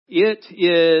It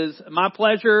is my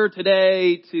pleasure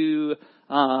today to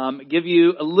give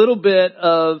you a little bit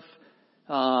of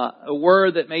a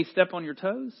word that may step on your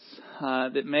toes,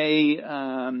 that may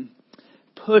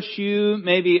push you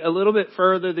maybe a little bit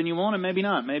further than you want, and maybe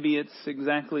not. Maybe it's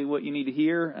exactly what you need to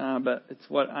hear, but it's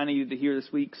what I needed to hear this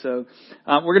week. So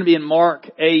we're going to be in Mark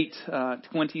 8,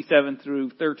 27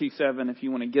 through 37 if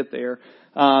you want to get there.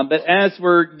 But as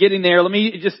we're getting there, let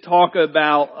me just talk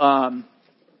about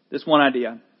this one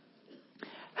idea.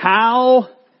 How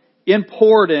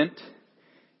important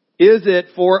is it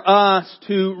for us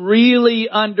to really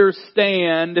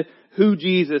understand who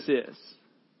Jesus is?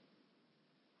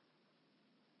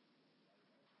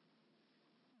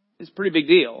 It's a pretty big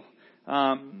deal.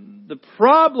 The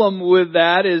problem with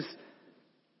that is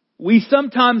we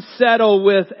sometimes settle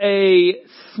with a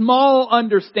small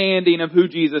understanding of who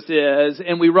Jesus is,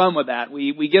 and we run with that.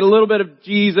 We get a little bit of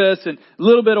Jesus and a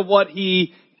little bit of what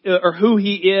He or who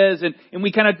He is, and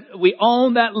we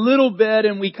own that little bit,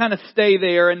 and we kind of stay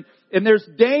there. And there's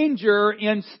danger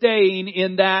in staying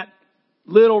in that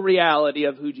little reality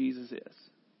of who Jesus is.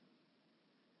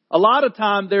 A lot of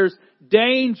time there's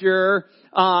danger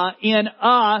in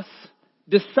us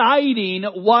deciding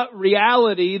what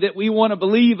reality that we want to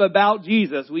believe about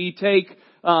Jesus. We take,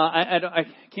 I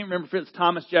can't remember if it's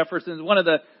Thomas Jefferson, one of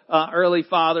the early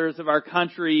fathers of our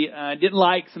country, didn't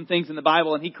like some things in the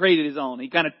Bible, and he created his own. He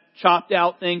kind of chopped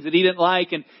out things that he didn't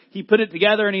like, and he put it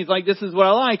together, and he's like, this is what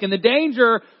I like. And the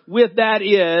danger with that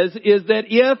is that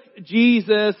if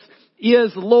Jesus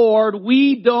is Lord,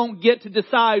 we don't get to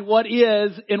decide what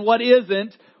is and what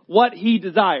isn't what He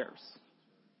desires.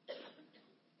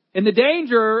 And the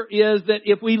danger is that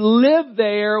if we live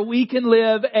there, we can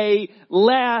live a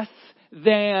less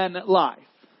than life,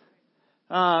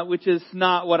 which is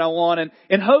not what I want.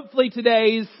 And hopefully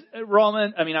today's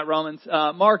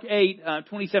Mark 8,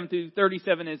 27 through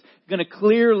 37 is going to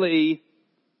clearly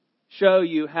show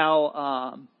you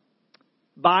how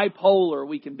bipolar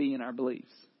we can be in our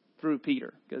beliefs through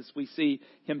Peter. Because we see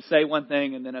him say one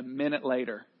thing and then a minute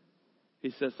later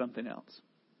he says something else.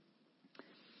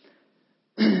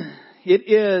 It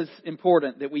is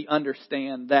important that we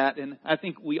understand that, and I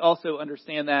think we also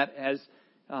understand that as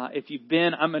if you've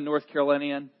been. I'm a North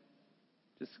Carolinian,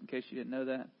 just in case you didn't know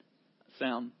that.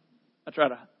 I try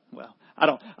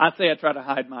to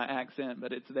hide my accent,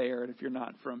 but it's there. And if you're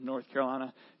not from North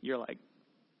Carolina, you're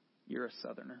a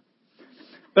Southerner.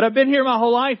 But I've been here my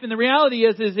whole life, and the reality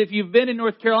is if you've been in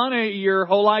North Carolina your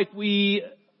whole life, we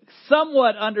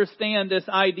somewhat understand this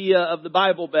idea of the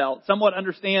Bible Belt. Somewhat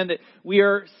understand that we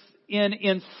are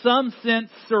in some sense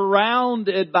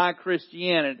surrounded by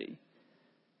Christianity.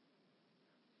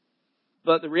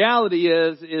 But the reality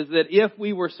is that if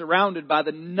we were surrounded by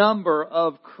the number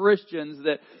of Christians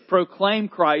that proclaim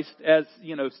Christ, as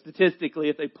you know, statistically,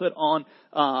 if they put on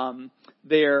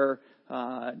their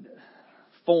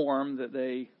form that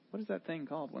they, what is that thing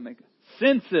called when they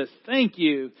census? Thank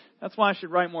you. That's why I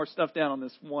should write more stuff down on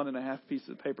this 1.5 pieces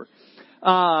of paper.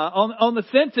 On the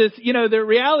census, you know, the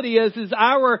reality is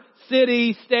our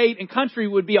city, state, and country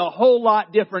would be a whole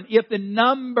lot different if the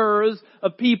numbers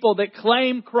of people that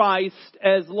claim Christ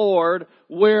as Lord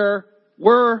were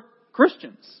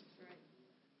Christians.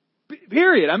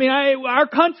 Period. I mean, our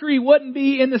country wouldn't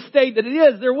be in the state that it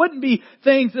is. There wouldn't be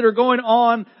things that are going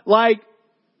on like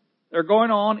they're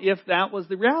going on if that was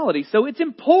the reality. So it's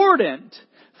important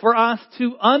for us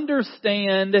to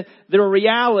understand the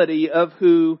reality of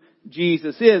who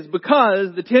Jesus is,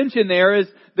 because the tension there is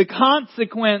the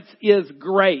consequence is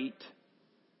great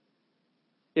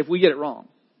if we get it wrong.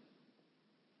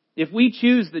 If we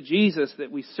choose the Jesus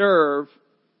that we serve,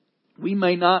 we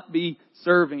may not be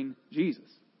serving Jesus.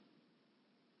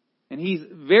 And He's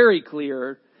very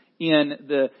clear in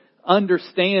the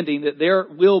understanding that there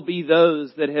will be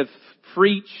those that have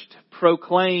preached,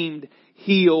 proclaimed,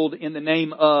 healed in the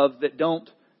name of that don't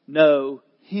know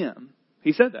Him.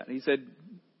 He said that. He said,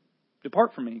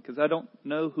 depart from me because I don't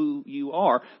know who you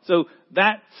are. So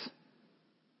that's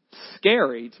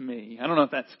scary to me. I don't know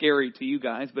if that's scary to you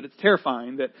guys, but it's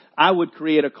terrifying that I would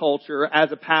create a culture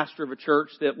as a pastor of a church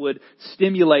that would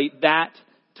stimulate that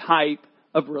type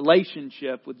of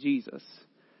relationship with Jesus.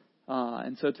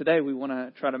 And so today we want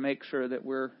to try to make sure that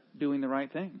we're doing the right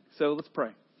thing. So let's pray.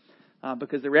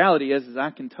 Because the reality is I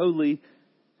can totally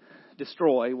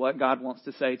destroy what God wants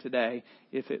to say today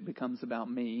if it becomes about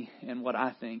me and what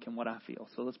I think and what I feel.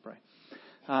 So let's pray.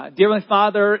 Dear Heavenly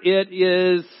Father, it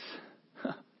is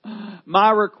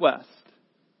my request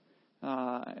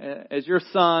as your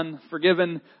son,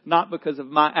 forgiven not because of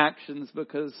my actions,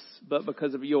 but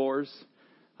because of yours.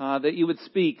 that you would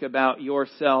speak about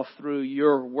yourself through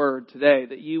your word today,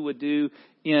 that you would do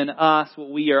in us what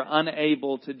we are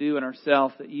unable to do in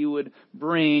ourselves, that you would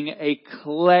bring a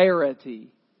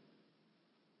clarity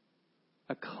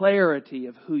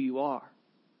of who you are.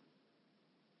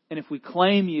 And if we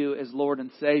claim you as Lord and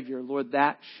Savior, Lord,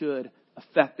 that should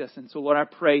affect us. And so Lord, I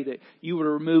pray that you would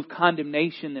remove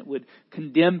condemnation that would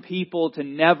condemn people to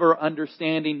never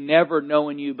understanding, never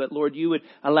knowing you. But Lord, you would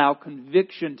allow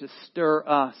conviction to stir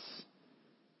us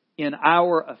in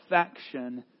our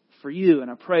affection for you. And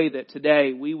I pray that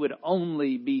today we would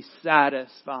only be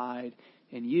satisfied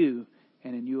in you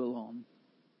and in you alone.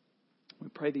 We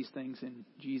pray these things in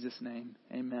Jesus' name.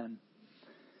 Amen.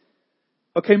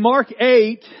 Okay, Mark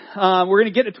 8, we're going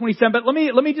to get to 27, but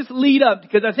let me just lead up,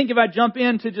 because I think if I jump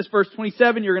into just verse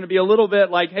 27, you're going to be a little bit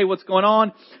like, hey, what's going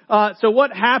on? So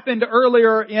what happened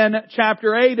earlier in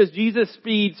chapter 8 is Jesus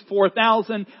feeds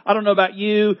 4,000. I don't know about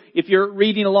you, if you're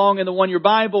reading along in the One Year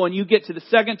Bible and you get to the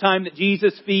second time that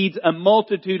Jesus feeds a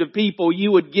multitude of people,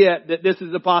 you would get that this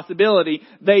is a possibility.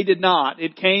 They did not.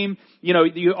 It came,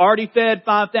 you already fed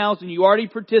 5,000, you already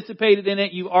participated in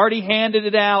it, you already handed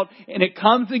it out, and it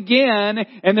comes again,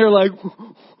 and they're like,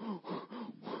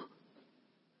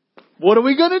 what are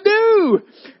we going to do?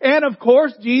 And of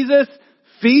course, Jesus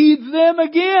feeds them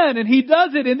again, and He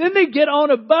does it, and then they get on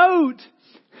a boat.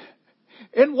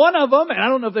 And one of them, and I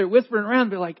don't know if they're whispering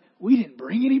around, they're like, we didn't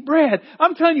bring any bread.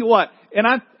 I'm telling you what, and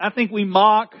I think we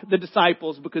mock the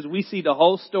disciples because we see the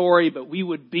whole story, but we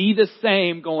would be the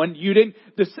same going,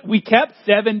 we kept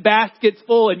 7 baskets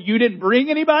full and you didn't bring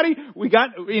anybody? We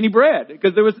got any bread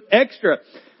because there was extra.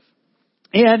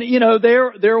 And,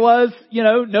 there was,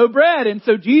 no bread. And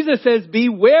so Jesus says, be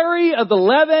wary of the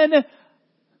leaven,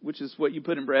 which is what you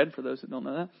put in bread for those that don't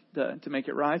know that, to make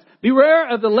it rise.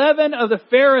 Beware of the leaven of the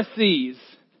Pharisees.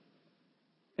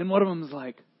 And one of them is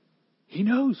like, He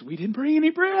knows we didn't bring any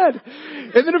bread.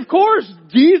 And then of course,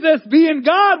 Jesus being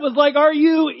God was like, are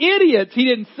you idiots? He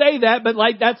didn't say that, but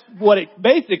that's what it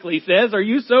basically says. Are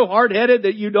you so hard-headed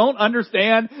that you don't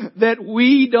understand that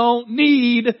we don't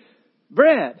need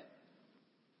bread?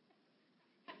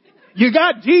 You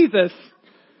got Jesus.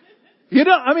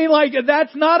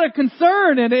 That's not a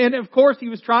concern. And of course he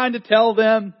was trying to tell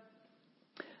them,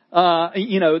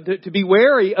 to be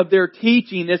wary of their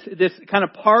teaching. This kind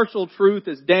of partial truth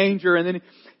is danger. And then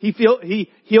he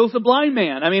heals a blind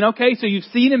man. So you've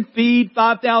seen Him feed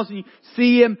 5,000. You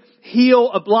see Him heal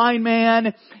a blind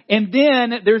man. And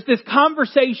then there's this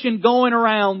conversation going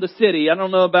around the city. I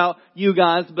don't know about you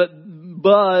guys, but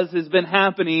buzz has been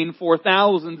happening for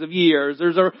thousands of years.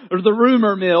 There's the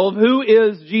rumor mill of who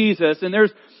is Jesus. And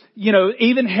there's,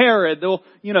 even Herod,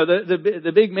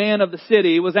 the big man of the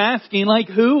city, was asking,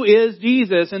 who is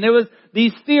Jesus? And there was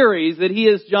these theories that He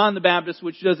is John the Baptist,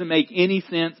 which doesn't make any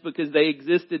sense because they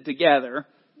existed together.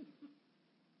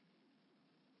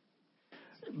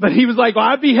 But he was like, well,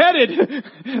 I beheaded.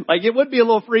 It would be a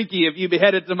little freaky if you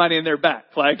beheaded somebody in their back.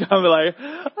 I'd be like,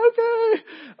 okay.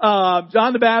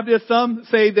 John the Baptist, some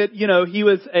say that, he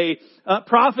was a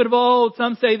prophet of old.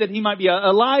 Some say that he might be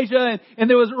Elijah. And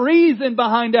there was reason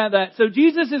behind that. So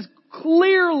Jesus is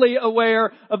clearly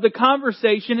aware of the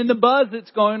conversation and the buzz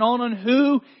that's going on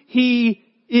who He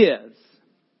is.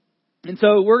 And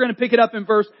so we're going to pick it up in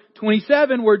verse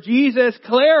 27 where Jesus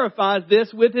clarifies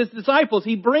this with His disciples.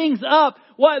 He brings up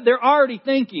what they're already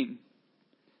thinking.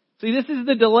 See, this is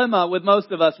the dilemma with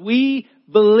most of us. We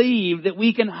believe that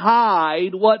we can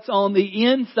hide what's on the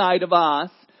inside of us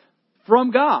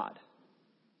from God.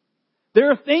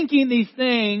 They're thinking these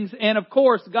things, and of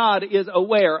course God is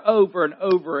aware over and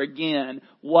over again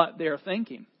what they're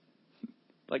thinking.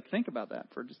 Think about that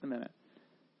for just a minute.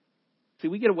 See,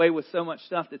 we get away with so much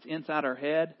stuff that's inside our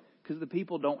head because the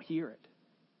people don't hear it.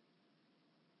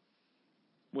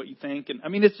 What you think. And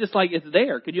it's just it's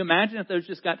there. Could you imagine if those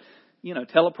just got,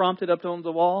 teleprompted up on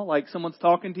the wall? Someone's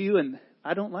talking to you and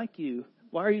I don't like you.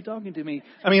 Why are you talking to me?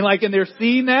 And they're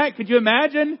seeing that. Could you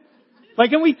imagine?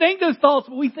 And we think those thoughts,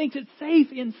 but we think it's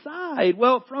safe inside.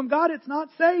 Well, from God, it's not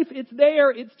safe. It's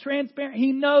there. It's transparent.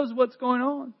 He knows what's going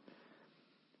on.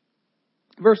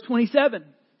 Verse 27.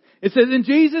 It says, and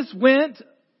Jesus went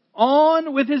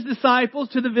on with His disciples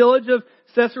to the village of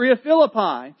Caesarea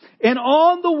Philippi. And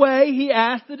on the way, He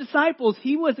asked the disciples.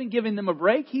 He wasn't giving them a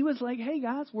break. He was like, hey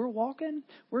guys, we're walking.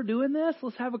 We're doing this.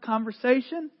 Let's have a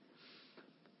conversation.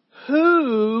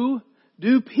 Who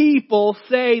do people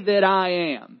say that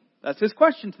I am? That's His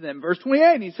question to them. Verse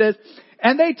 28, He says,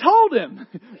 and they told Him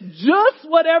just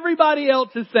what everybody else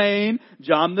is saying.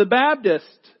 John the Baptist.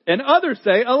 And others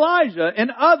say Elijah.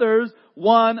 And others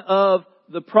one of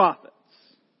the prophets.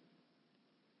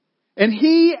 And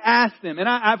he asked them, and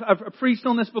I've preached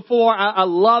on this before. I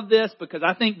love this because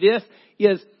I think this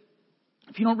is,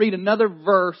 if you don't read another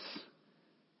verse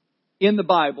in the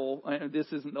Bible, this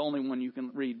isn't the only one you can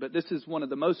read, but this is one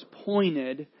of the most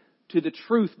pointed to the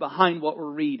truth behind what we're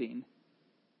reading.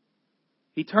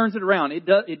 He turns it around.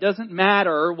 It doesn't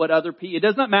matter what other people, it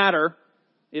does not matter.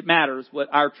 It matters what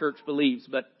our church believes,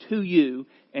 but to you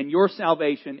and your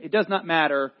salvation, it does not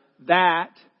matter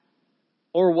that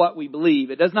or what we believe.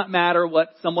 It does not matter what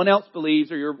someone else believes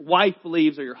or your wife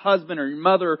believes or your husband or your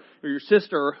mother or your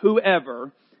sister or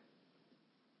whoever.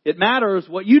 It matters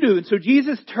what you do. And so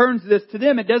Jesus turns this to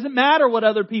them. It doesn't matter what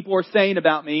other people are saying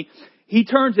about me. He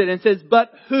turns it and says,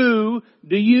 but who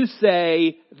do you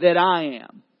say that I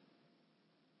am?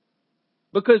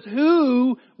 Because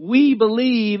who we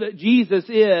believe Jesus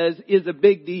is a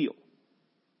big deal.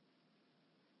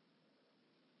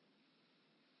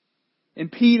 And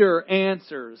Peter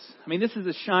answers. I mean, this is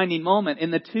a shining moment.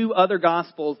 In the two other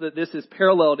Gospels that this is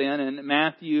paralleled in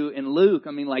Matthew and Luke,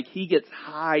 I mean, like, he gets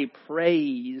high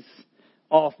praise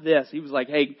off this. He was like,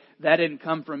 hey, that didn't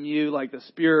come from you, like the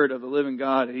Spirit of the living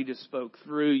God. He just spoke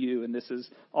through you, and this is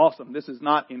awesome. This is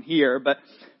not in here. But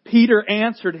Peter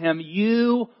answered him,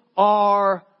 you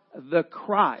are the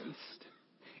Christ.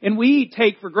 And we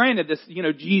take for granted this,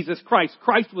 Jesus Christ.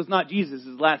 Christ was not Jesus'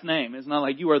 last name. It's not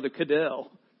like you are the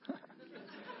Cadell.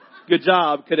 Good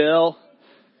job, Cadell.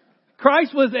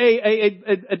 Christ was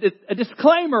a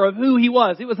disclaimer of who he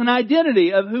was. It was an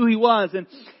identity of who he was. And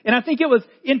I think it was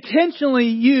intentionally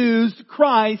used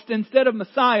Christ instead of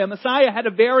Messiah. Messiah had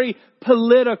a very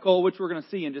political, which we're going to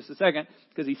see in just a second,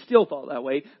 because he still thought that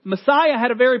way. Messiah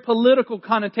had a very political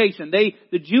connotation.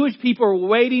 The Jewish people were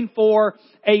waiting for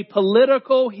a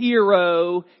political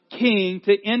hero king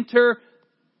to enter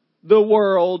the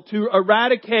world, to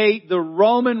eradicate the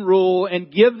Roman rule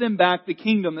and give them back the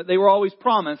kingdom that they were always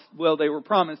promised. Well, they were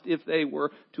promised if they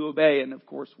were to obey. And of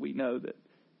course, we know that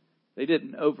they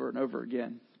didn't over and over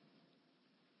again.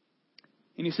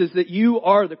 And he says that you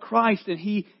are the Christ. And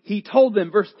he told them,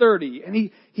 verse 30,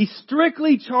 and he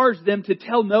strictly charged them to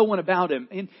tell no one about him.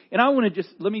 And I want to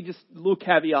let me a little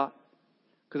caveat.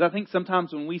 Because I think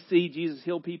sometimes when we see Jesus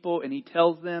heal people and he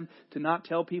tells them to not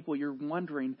tell people, you're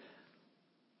wondering,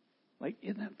 like,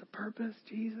 isn't that the purpose,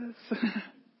 Jesus?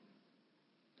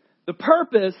 The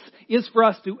purpose is for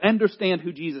us to understand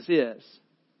who Jesus is.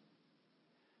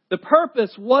 The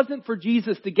purpose wasn't for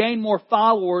Jesus to gain more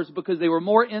followers because they were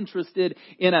more interested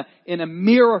in a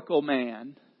miracle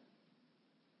man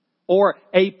or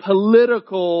a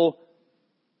political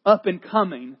up and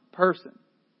coming person.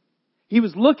 He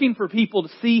was looking for people to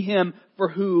see him for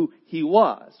who he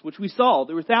was, which we saw.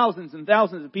 There were thousands and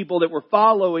thousands of people that were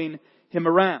following him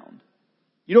around.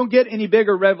 You don't get any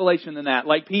bigger revelation than that.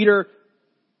 Like Peter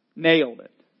nailed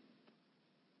it.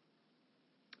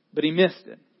 But he missed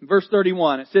it. In verse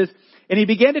 31, it says, and he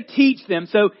began to teach them.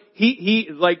 So he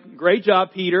like, great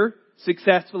job, Peter,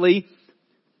 successfully.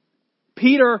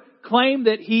 Peter claimed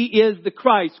that he is the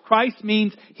Christ. Christ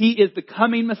means he is the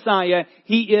coming Messiah.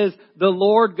 He is the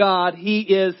Lord God. He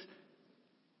is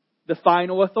the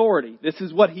final authority. This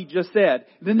is what he just said.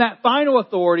 Then that final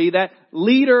authority, that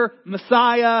leader,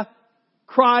 Messiah,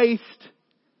 Christ,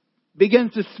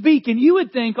 begins to speak. And you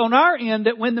would think on our end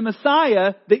that when the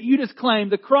Messiah that you just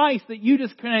claimed, the Christ that you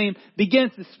just claimed,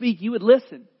 begins to speak, you would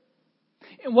listen.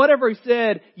 And whatever he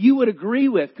said, you would agree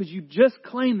with, because you just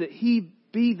claimed that he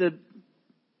be the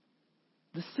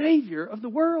Savior of the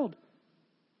world.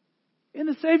 And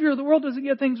the Savior of the world doesn't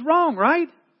get things wrong, right?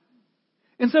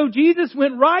 And so Jesus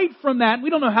went right from that. We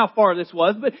don't know how far this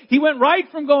was, but he went right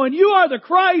from going, you are the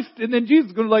Christ. And then Jesus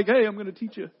is going to like, hey, I'm going to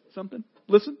teach you something.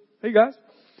 Listen, hey guys.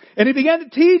 And he began to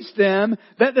teach them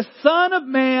that the Son of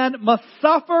Man must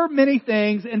suffer many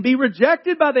things and be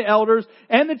rejected by the elders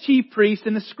and the chief priests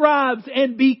and the scribes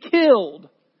and be killed.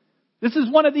 This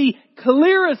is one of the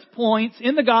clearest points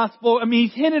in the gospel. I mean,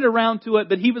 he's hinted around to it,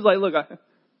 but he was like, look,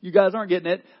 you guys aren't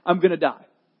getting it. I'm going to die.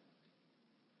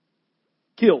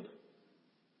 Killed.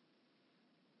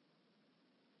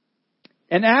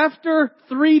 And after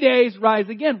 3 days rise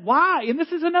again. Why? And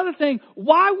this is another thing.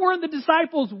 Why weren't the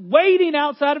disciples waiting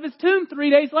outside of his tomb 3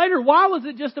 days later? Why was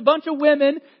it just a bunch of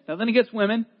women? Nothing against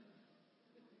women.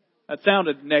 That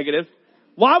sounded negative.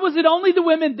 Why was it only the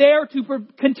women there to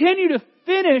continue to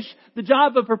finish the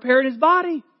job of preparing his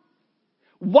body?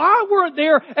 Why weren't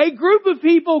there a group of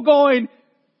people going,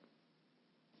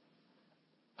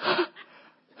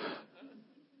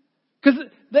 because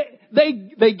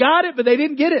they got it, but they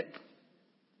didn't get it.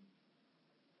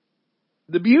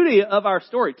 The beauty of our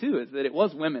story, too, is that it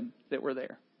was women that were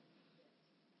there.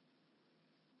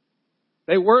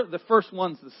 They were the first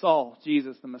ones that saw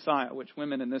Jesus, the Messiah, which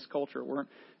women in this culture weren't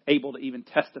able to even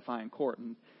testify in court.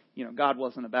 And, God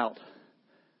wasn't about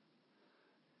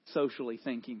socially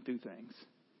thinking through things.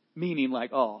 Meaning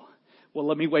like,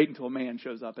 let me wait until a man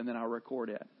shows up and then I'll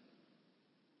record it.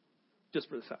 Just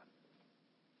for the side.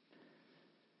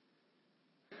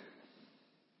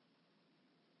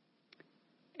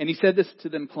 And he said this to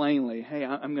them plainly. Hey,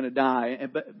 I'm going to die.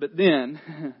 But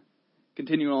then,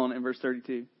 continuing on in verse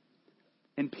 32.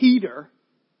 And Peter,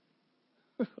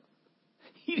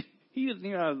 he doesn't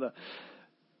even have the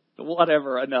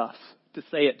whatever enough to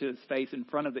say it to his face in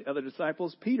front of the other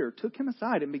disciples. Peter took him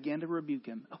aside and began to rebuke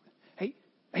him. Hey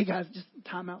guys, just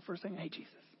time out for a second. Hey,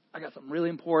 Jesus, I got something really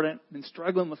important. Been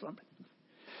struggling with something.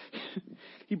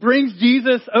 He brings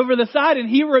Jesus over the side and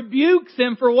he rebukes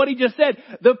him for what he just said.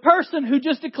 The person who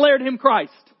just declared him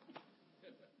Christ.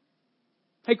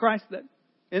 Hey, Christ.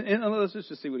 And let's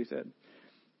just see what he said.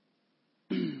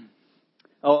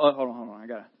 Hold on.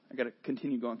 I gotta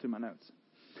continue going through my notes.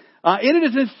 And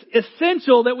it is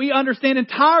essential that we understand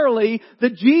entirely the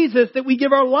Jesus that we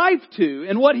give our life to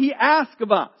and what He asks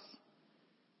of us.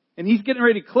 And he's getting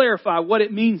ready to clarify what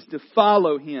it means to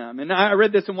follow Him. And I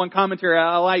read this in one commentary.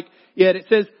 I like it. It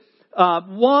says,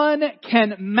 one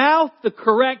can mouth the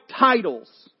correct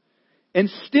titles and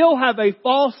still have a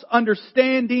false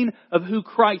understanding of who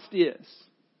Christ is.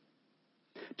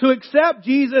 To accept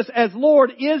Jesus as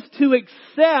Lord is to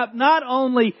accept not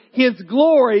only His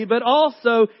glory, but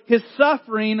also His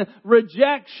suffering,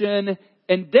 rejection,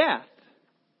 and death,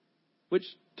 which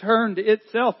turned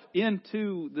itself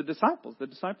into the disciples. The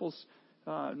disciples,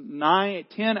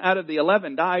 10 out of the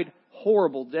 11 died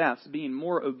horrible deaths, being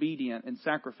more obedient and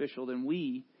sacrificial than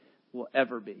we will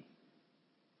ever be.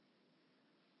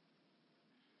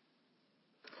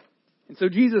 And so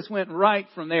Jesus went right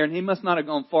from there, and He must not have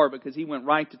gone far because He went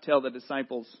right to tell the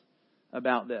disciples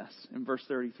about this. In verse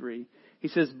 33, He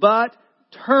says, but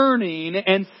turning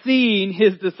and seeing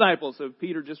His disciples. So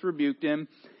Peter just rebuked him.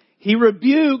 He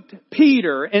rebuked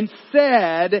Peter and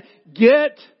said,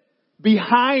 get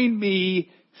behind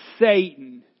me,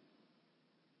 Satan.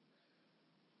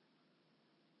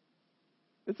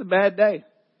 It's a bad day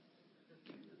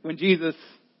when Jesus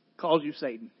calls you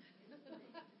Satan.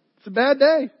 It's a bad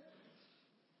day.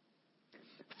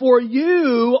 For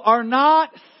you are not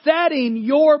setting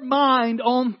your mind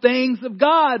on things of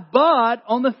God, but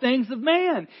on the things of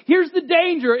man. Here's the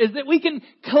danger, is that we can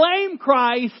claim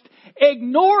Christ,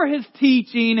 ignore His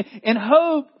teaching, and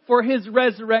hope for His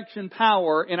resurrection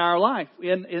power in our life.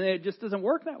 And it just doesn't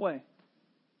work that way.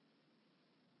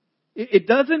 It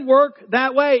doesn't work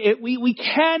that way. We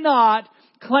cannot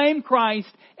claim Christ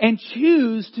and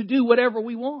choose to do whatever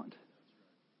we want.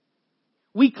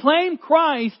 We claim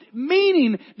Christ,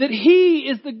 meaning that He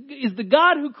is the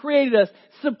God who created us,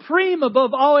 supreme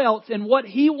above all else, and what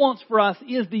He wants for us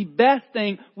is the best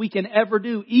thing we can ever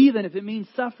do, even if it means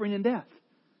suffering and death.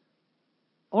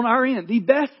 On our end, the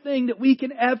best thing that we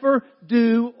can ever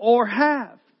do or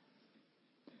have.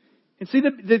 And see,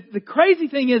 the crazy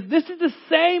thing is, this is the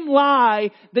same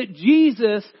lie that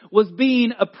Jesus was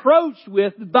being approached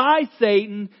with by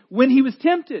Satan when He was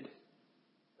tempted.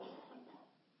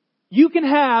 You can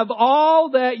have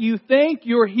all that you think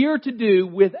you're here to do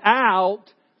without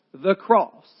the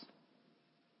cross.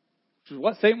 Which is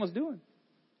what Satan was doing.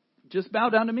 Just bow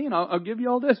down to me and I'll give you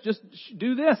all this. Just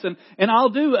do this and I'll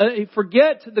do.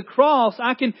 Forget the cross.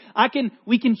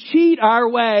 We can cheat our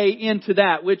way into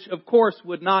that, which of course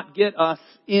would not get us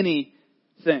anything.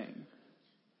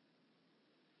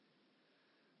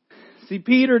 See,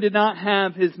 Peter did not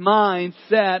have his mind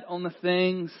set on the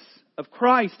things of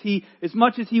Christ. As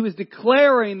much as he was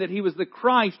declaring that He was the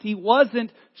Christ, he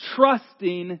wasn't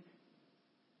trusting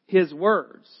His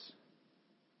words.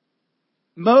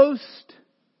 Most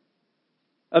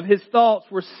of his thoughts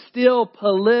were still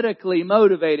politically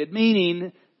motivated,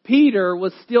 meaning Peter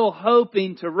was still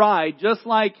hoping to ride, just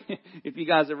like, if you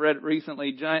guys have read it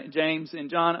recently, James and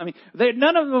John. I mean,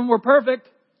 none of them were perfect.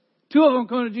 Two of them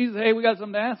come to Jesus, hey, we got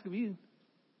something to ask of you.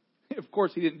 Of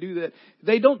course, He didn't do that.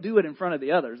 They don't do it in front of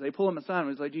the others. They pull Him aside and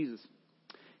He's like, Jesus,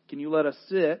 can you let us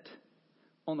sit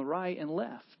on the right and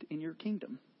left in your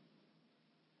kingdom?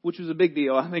 Which was a big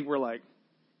deal. I think we're like,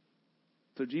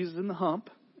 so Jesus in the hump,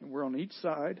 and we're on each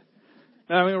side.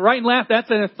 I mean, right and left,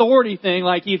 that's an authority thing.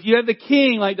 Like if you have the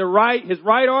king, like his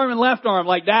right arm and left arm,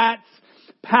 like that's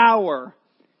power.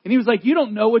 And He was like, you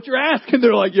don't know what you're asking.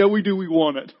 They're like, yeah, we do. We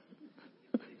want it.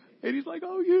 And He's like,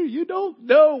 oh, you don't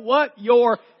know what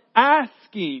you're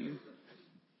asking.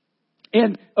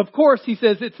 And of course He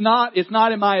says it's not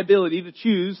in my ability to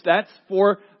choose. That's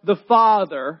for the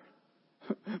Father.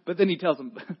 But then He tells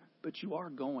them, but you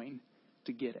are going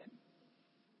to get it.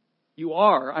 You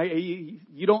are.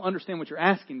 You don't understand what you're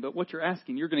asking, but what you're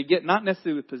asking, you're going to get, not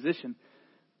necessarily with position,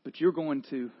 but you're going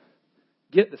to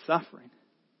get the suffering.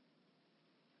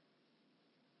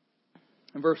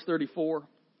 In verse 34,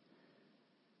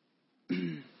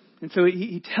 and so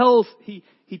he tells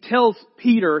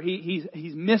Peter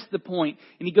he's missed the point,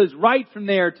 and he goes right from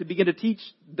there to begin to teach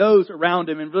those around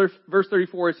him. In verse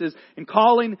 34 it says, "And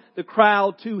calling the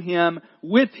crowd to him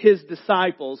with his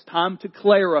disciples," time to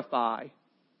clarify.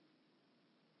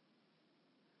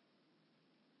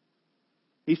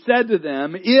 He said to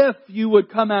them, "If you would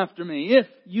come after me, if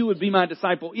you would be my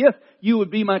disciple, if you would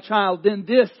be my child, then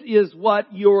this is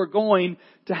what you're going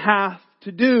to have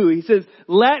to do." He says,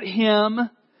 "Let him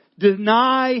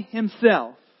deny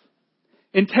himself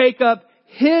and take up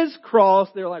his cross."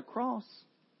 They're like, "Cross?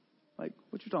 Like,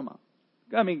 what you talking about?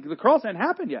 I mean, the cross hadn't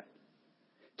happened yet.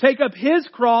 Take up his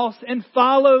cross and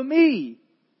follow me."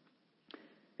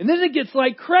 And then it gets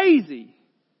like crazy.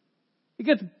 It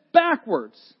gets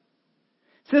backwards.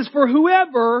 It says, "For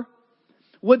whoever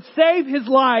would save his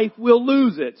life will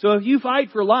lose it." So if you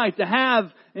fight for life to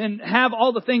have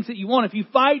all the things that you want, if you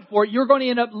fight for it, you're going to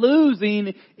end up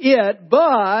losing it.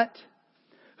 "But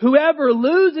whoever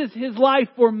loses his life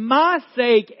for my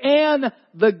sake and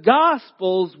the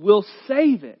gospel's will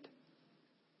save it.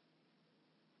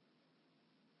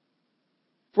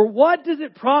 For what does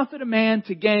it profit a man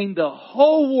to gain the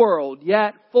whole world,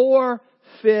 yet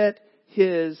forfeit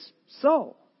his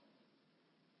soul?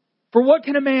 For what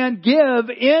can a man give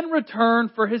in return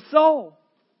for his soul?"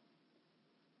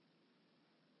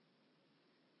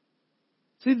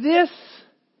 See, this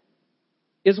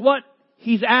is what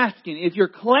he's asking. If you're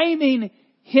claiming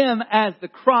him as the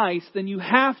Christ, then you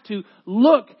have to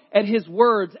look at his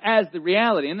words as the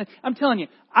reality. And I'm telling you,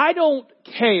 I don't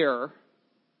care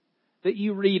that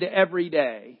you read every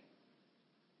day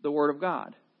the Word of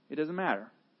God. It doesn't matter.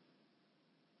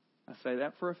 I say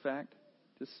that for a fact.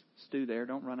 Just stew there.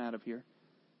 Don't run out of here.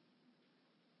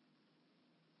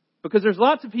 Because there's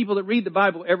lots of people that read the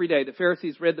Bible every day. The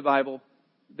Pharisees read the Bible,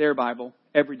 their Bible,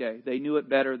 every day. They knew it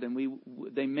better than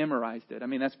they memorized it. I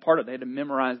mean, that's part of it. They had to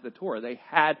memorize the Torah. They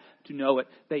had to know it.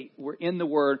 They were in the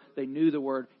Word. They knew the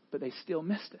Word, but they still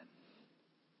missed it.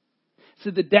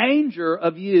 So the danger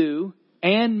of you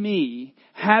and me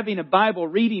having a Bible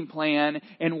reading plan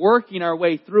and working our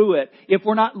way through it, if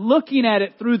we're not looking at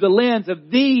it through the lens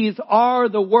of these are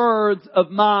the words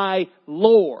of my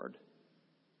Lord,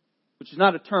 which is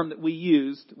not a term that we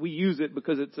used. We use it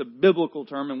because it's a biblical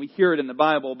term and we hear it in the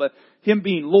Bible, but Him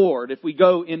being Lord, if we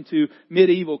go into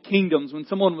medieval kingdoms, when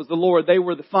someone was the Lord, they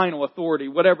were the final authority.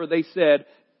 Whatever they said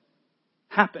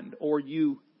happened, or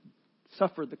you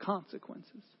suffered the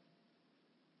consequences.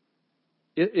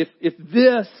 If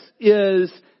this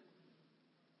is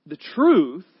the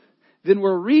truth, then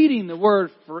we're reading the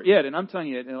Word for it. And I'm telling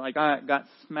you, like I got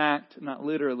smacked, not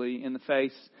literally, in the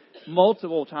face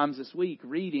multiple times this week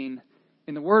reading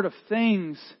in the Word of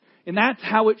things. And that's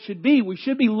how it should be. We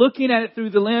should be looking at it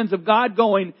through the lens of God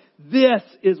going, this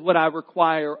is what I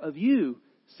require of you,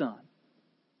 son.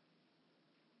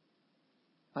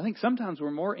 I think sometimes we're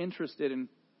more interested in,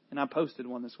 and I posted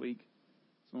one this week,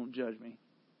 so don't judge me,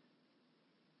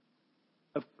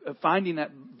 of finding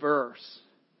that verse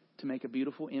to make a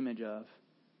beautiful image of,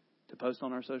 to post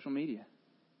on our social media.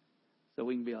 So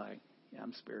we can be like, yeah,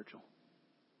 I'm spiritual.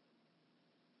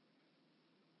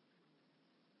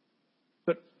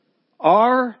 But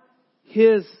are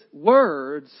His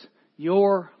words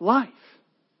your life?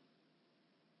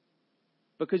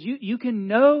 Because you can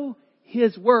know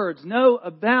His words, know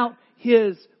about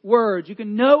His words. You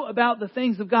can know about the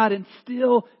things of God and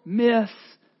still miss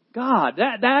God.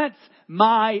 That's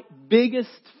my biggest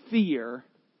fear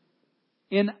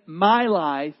in my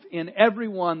life, in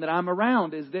everyone that I'm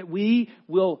around, is that we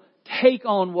will take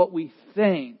on what we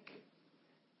think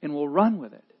and we'll run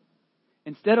with it.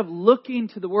 Instead of looking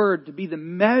to the Word to be the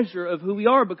measure of who we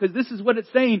are, because this is what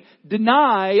it's saying,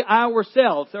 deny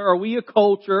ourselves. Are we a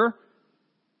culture?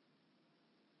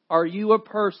 Are you a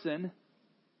person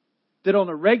that on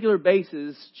a regular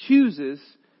basis chooses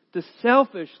to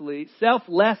selflessly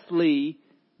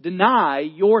deny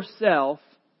yourself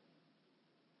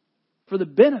for the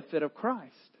benefit of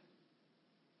Christ?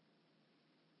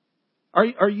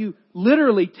 Are you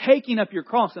literally taking up your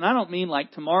cross? And I don't mean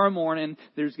like tomorrow morning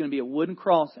there's going to be a wooden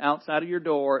cross outside of your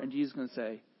door and Jesus is going to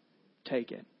say,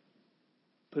 take it.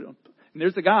 Put it on. And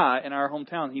there's a guy in our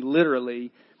hometown, he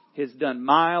literally has done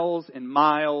miles and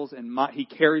miles and he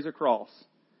carries a cross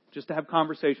just to have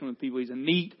conversation with people. He's a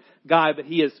neat guy, but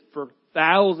he has for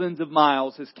thousands of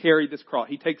miles has carried this cross.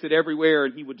 He takes it everywhere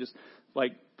and he would just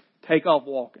like take off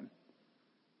walking.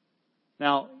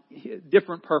 Now,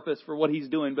 different purpose for what He's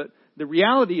doing, but the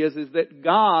reality is that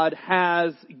God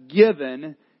has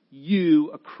given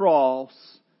you a cross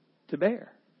to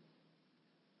bear.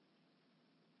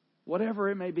 Whatever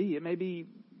it may be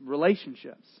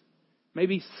relationships.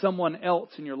 Maybe someone else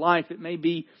in your life. It may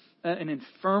be an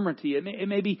infirmity. It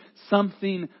may be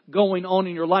something going on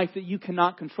in your life that you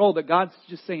cannot control. That God's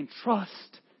just saying,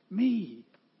 trust me.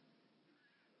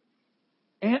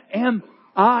 Am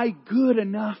I good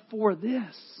enough for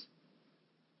this?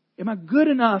 Am I good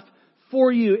enough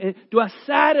for you? Do I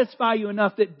satisfy you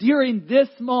enough that during this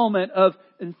moment of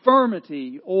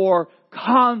infirmity or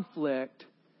conflict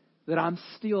that I'm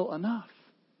still enough?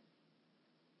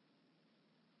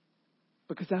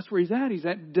 Because that's where He's at. He's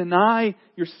at deny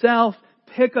yourself,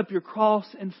 pick up your cross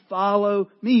and follow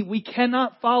me. We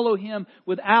cannot follow Him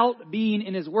without being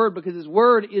in His Word, because His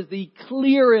Word is the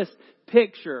clearest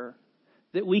picture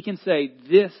that we can say,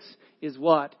 this is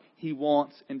what He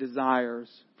wants and desires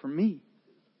for me.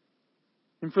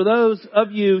 And for those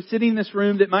of you sitting in this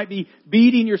room that might be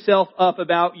beating yourself up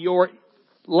about your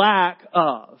lack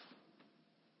of,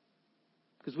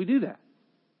 because we do that.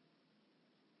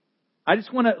 I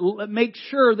just want to make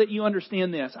sure that you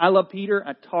understand this. I love Peter.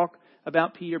 I talk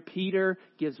about Peter. Peter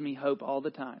gives me hope all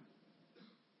the time.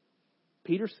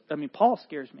 Paul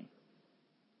scares me.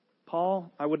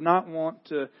 Paul, I would not want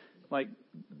to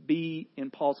be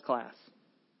in Paul's class.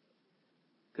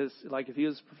 Because if he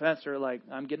was a professor,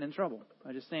 I'm getting in trouble.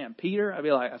 I just am. Peter, I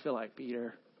feel like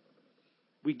Peter.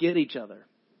 We get each other.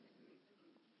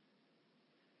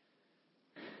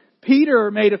 Peter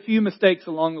made a few mistakes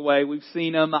along the way. We've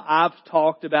seen them. I've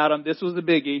talked about them. This was a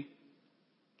biggie.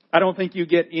 I don't think you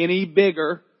get any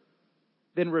bigger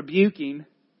than rebuking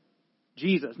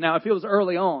Jesus. Now, if it was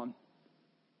early on,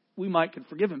 we might could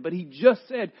forgive him. But he just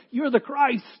said, you're the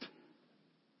Christ.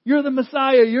 You're the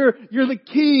Messiah. You're the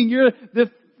King. You're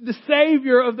the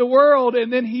Savior of the world.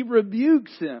 And then he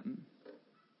rebukes him.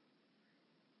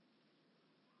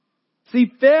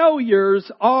 See,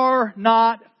 failures are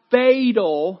not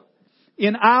fatal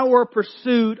in our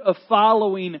pursuit of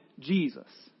following Jesus.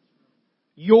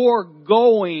 You're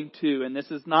going to, and this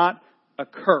is not a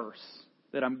curse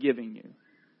that I'm giving you,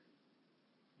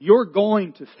 you're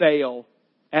going to fail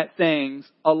at things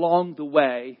along the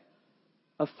way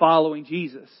of following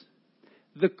Jesus.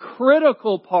 The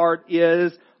critical part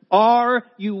is, are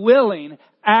you willing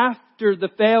after the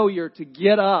failure to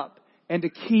get up and to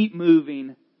keep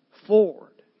moving forward?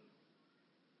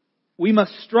 We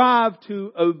must strive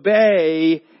to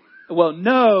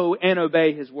know and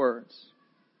obey His words.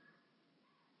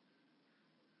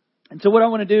 And so what I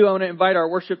want to do, I want to invite our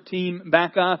worship team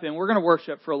back up, and we're going to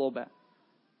worship for a little bit.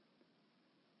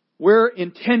 We're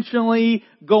intentionally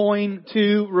going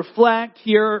to reflect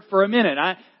here for a minute.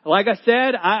 Like I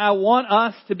said, I want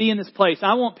us to be in this place.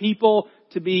 I want people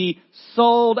to be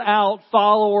sold out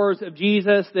followers of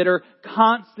Jesus that are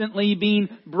constantly being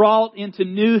brought into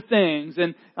new things.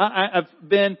 And I've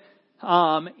been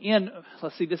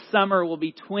this summer will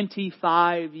be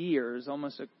 25 years,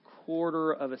 almost a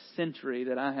quarter of a century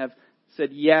that I have said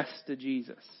yes to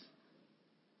Jesus.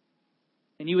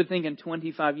 And you would think in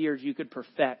 25 years you could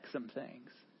perfect some things.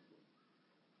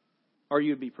 Or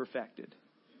you'd be perfected.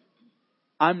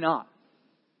 I'm not.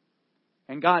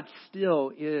 And God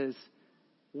still is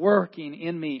working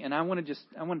in me. And I want to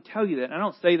tell you that. And I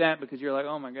don't say that because you're like,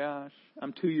 oh my gosh,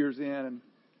 I'm 2 years in and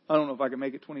I don't know if I can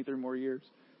make it 23 more years.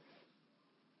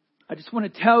 I just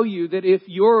want to tell you that if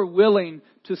you're willing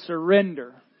to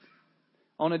surrender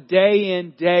on a day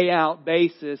in, day out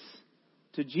basis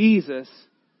to Jesus,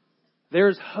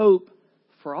 there's hope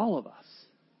for all of us.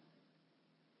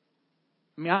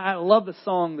 I love the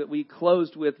song that we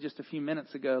closed with just a few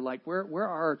minutes ago. Where are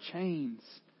our chains?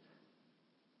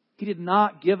 He did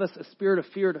not give us a spirit of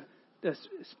fear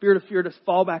to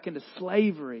fall back into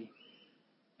slavery.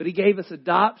 But He gave us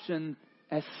adoption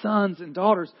as sons and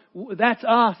daughters. That's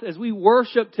us as we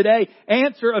worship today.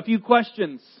 Answer a few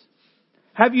questions.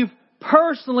 Have you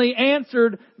personally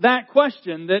answered that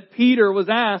question that Peter was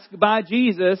asked by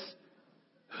Jesus?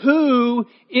 Who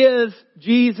is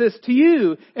Jesus to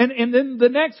you? And then the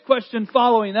next question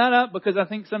following that up, because I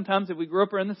think sometimes if we grew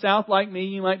up in the South like me,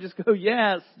 you might just go,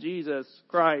 yes, Jesus,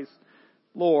 Christ,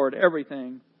 Lord,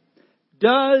 everything.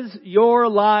 Does your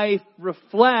life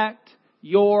reflect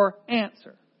your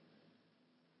answer?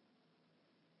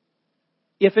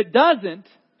 If it doesn't,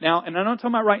 now, and I'm not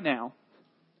talking about right now,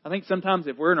 I think sometimes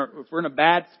if we're in a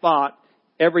bad spot,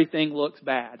 everything looks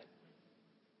bad.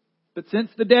 But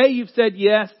since the day you've said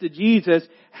yes to Jesus,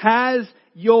 has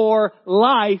your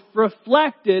life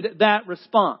reflected that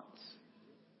response?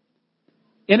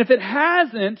 And if it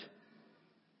hasn't,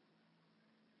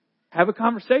 have a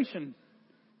conversation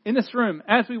in this room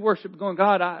as we worship, going,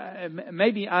 God,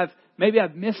 maybe I've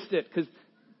missed it, because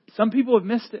some people have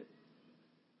missed it.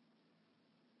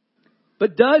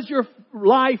 But does your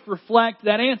life reflect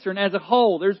that answer? And as a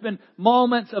whole, there's been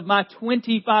moments of my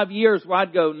 25 years where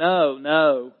I'd go,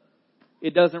 no,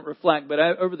 it doesn't reflect. But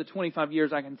over the 25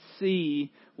 years, I can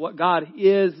see what God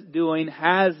is doing,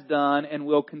 has done, and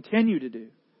will continue to do.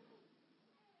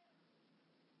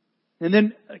 And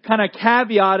then kind of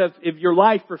caveat of if your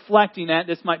life reflecting that,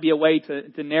 this might be a way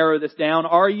to narrow this down.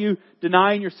 Are you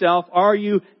denying yourself? Are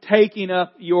you taking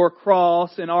up your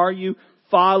cross? And are you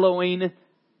following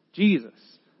Jesus?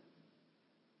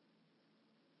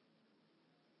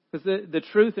 Because the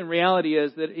truth and reality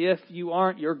is that if you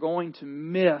aren't, you're going to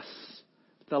miss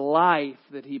the life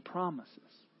that He promises.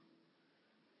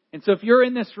 And so if you're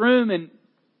in this room and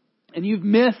you've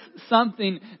missed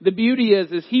something, the beauty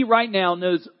is He right now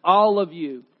knows all of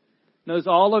you, knows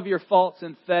all of your faults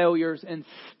and failures, and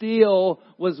still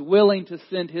was willing to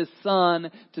send His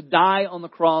Son to die on the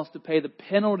cross to pay the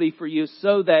penalty for you,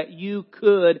 so that you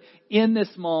could, in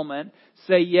this moment,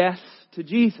 say yes to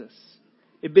Jesus.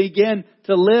 It begin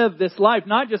to live this life,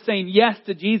 not just saying yes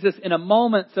to Jesus in a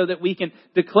moment so that we can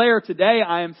declare today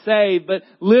I am saved, but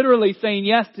literally saying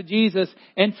yes to Jesus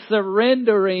and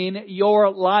surrendering your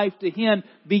life to Him.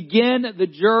 Begin the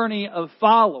journey of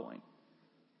following.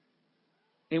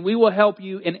 And we will help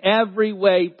you in every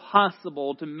way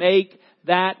possible to make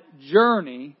that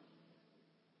journey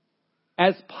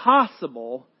as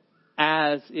possible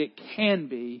as it can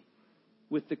be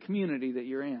with the community that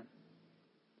you're in.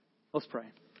 Let's pray.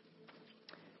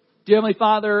 Dear Heavenly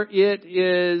Father, it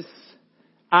is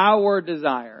our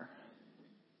desire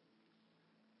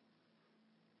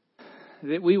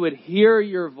that we would hear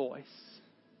your voice,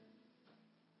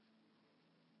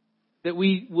 that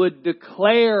we would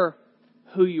declare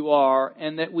who you are,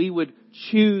 and that we would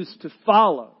choose to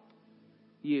follow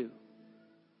you.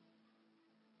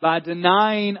 By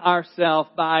denying ourselves,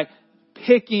 by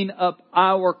picking up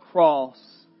our cross,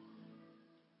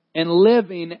 and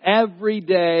living every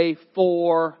day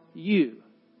for you.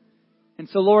 And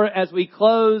so, Lord, as we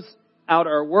close out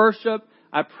our worship,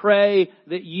 I pray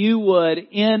that you would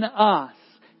in us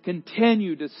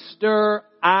continue to stir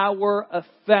our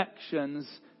affections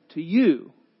to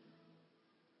you,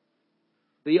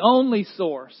 the only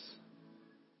source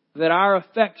that our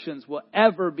affections will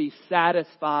ever be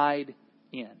satisfied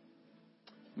in.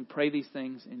 We pray these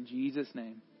things in Jesus'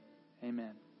 name.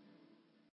 Amen.